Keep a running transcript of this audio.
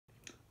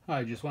Hi,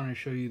 I just want to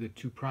show you the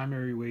two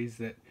primary ways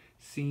that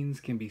scenes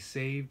can be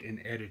saved and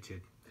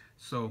edited.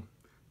 So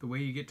the way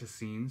you get to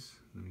scenes,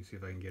 let me see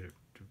if I can get it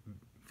to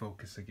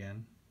focus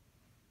again.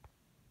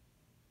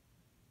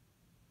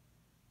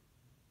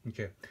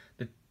 Okay,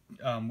 the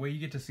way you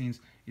get to scenes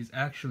is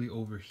actually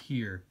over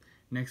here.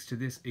 Next to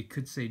this, it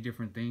could say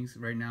different things.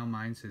 Right now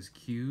mine says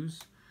cues,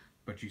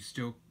 but you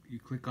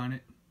click on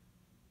it,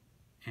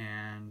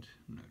 and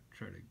I'm going to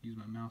try to use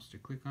my mouse to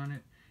click on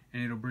it,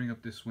 and it'll bring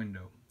up this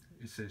window.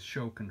 It says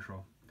show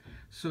control.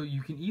 So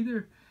you can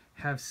either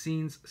have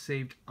scenes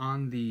saved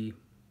on the,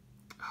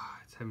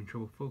 it's having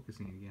trouble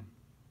focusing again.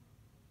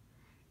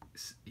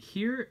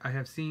 Here I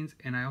have scenes,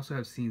 and I also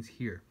have scenes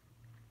here.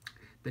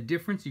 The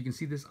difference, you can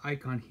see this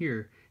icon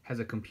here has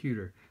a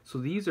computer. So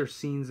these are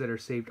scenes that are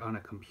saved on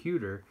a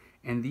computer,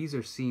 and these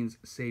are scenes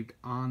saved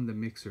on the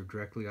mixer,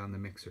 directly on the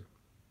mixer.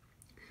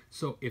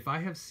 So if I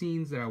have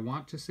scenes that I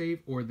want to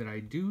save, or that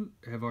I do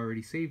have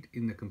already saved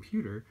in the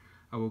computer,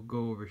 I will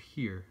go over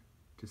here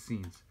to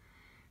scenes.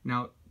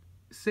 Now,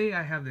 say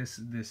I have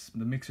the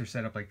mixer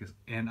set up like this,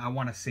 and I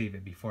want to save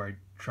it before I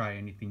try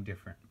anything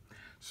different.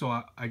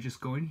 So I just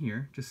go in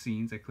here to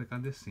scenes, I click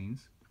on this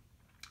scenes,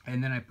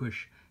 and then I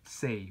push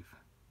save.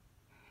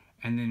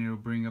 And then it'll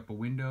bring up a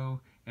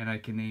window, and I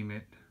can name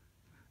it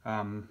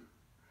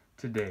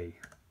today.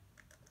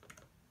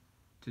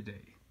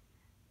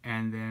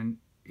 And then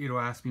it'll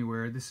ask me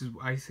where this is.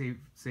 I save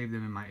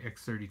them in my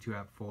X32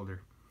 app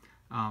folder,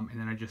 and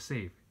then I just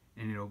save,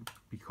 and it'll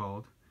be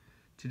called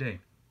today.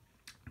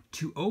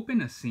 To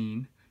open a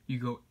scene, you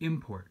go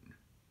import,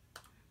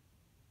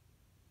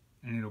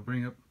 and it'll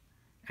bring up,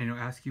 and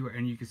it'll ask you,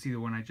 and you can see the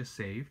one I just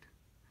saved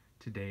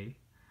today.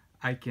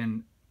 I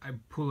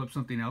pull up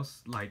something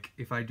else, like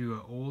if I do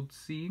an old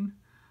scene,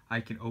 I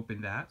can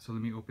open that. So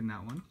let me open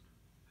that one.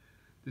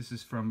 This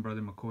is from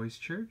Brother McCoy's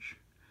church,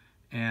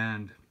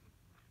 and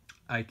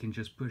I can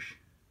just push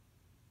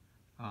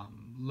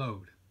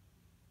load.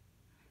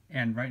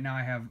 And right now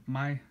I have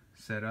my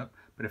setup,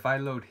 but if I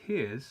load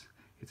his,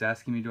 it's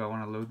asking me, do I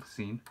want to load the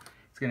scene?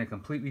 It's going to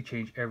completely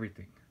change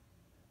everything.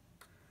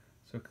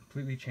 So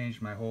completely changed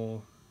my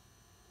whole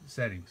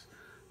settings.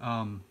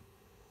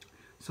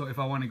 So if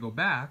I want to go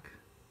back,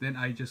 then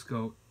I just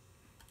go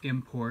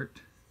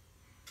import,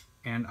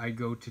 and I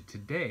go to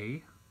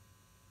today,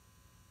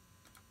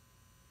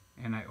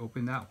 and I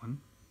open that one,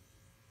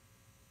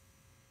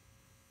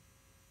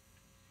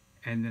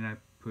 and then I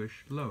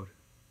push load.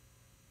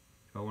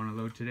 Do I want to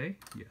load today?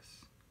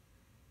 Yes.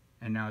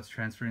 And now it's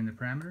transferring the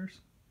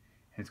parameters,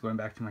 and it's going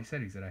back to my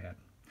settings that I had.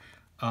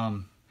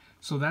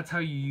 So that's how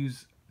you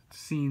use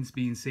scenes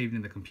being saved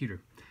in the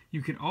computer.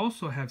 You can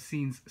also have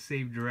scenes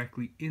saved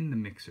directly in the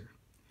mixer.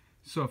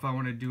 So if I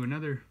want to do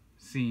another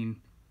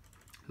scene,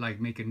 like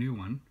make a new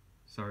one,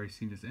 sorry,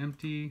 scene is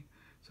empty,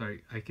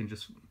 sorry, I can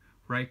just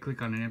right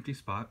click on an empty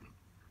spot,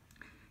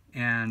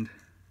 and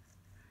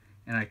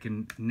I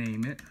can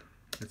name it.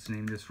 Let's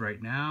name this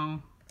right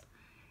now,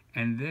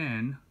 and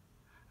then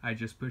I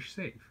just push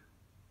save,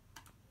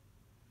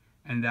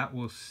 and that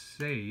will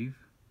save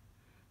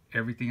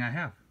everything I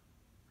have.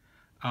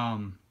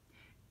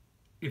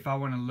 If I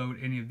want to load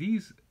any of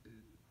these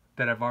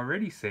that I've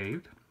already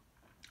saved,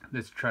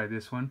 let's try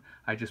this one.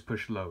 I just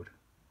push load,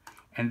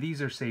 and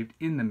these are saved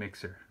in the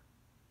mixer.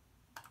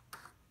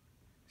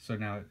 So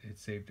now it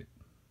saved it.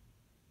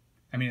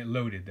 I mean, it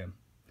loaded them.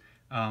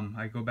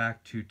 I go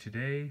back to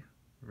today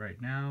right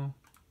now,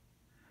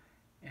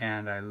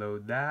 and I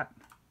load that,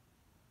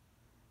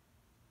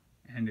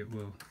 and it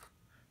will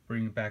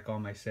bring back all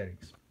my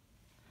settings.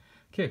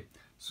 Okay,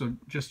 so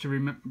just to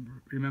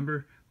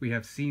remember, we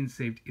have scenes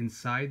saved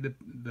inside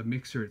the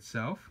mixer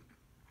itself,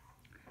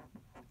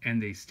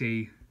 and they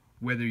stay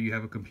whether you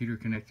have a computer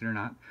connected or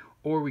not.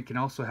 Or we can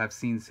also have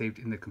scenes saved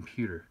in the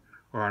computer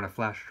or on a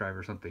flash drive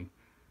or something.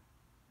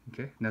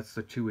 Okay, and that's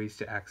the two ways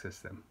to access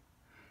them.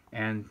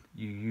 And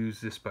you use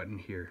this button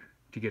here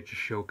to get to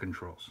show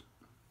controls.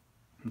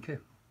 Okay.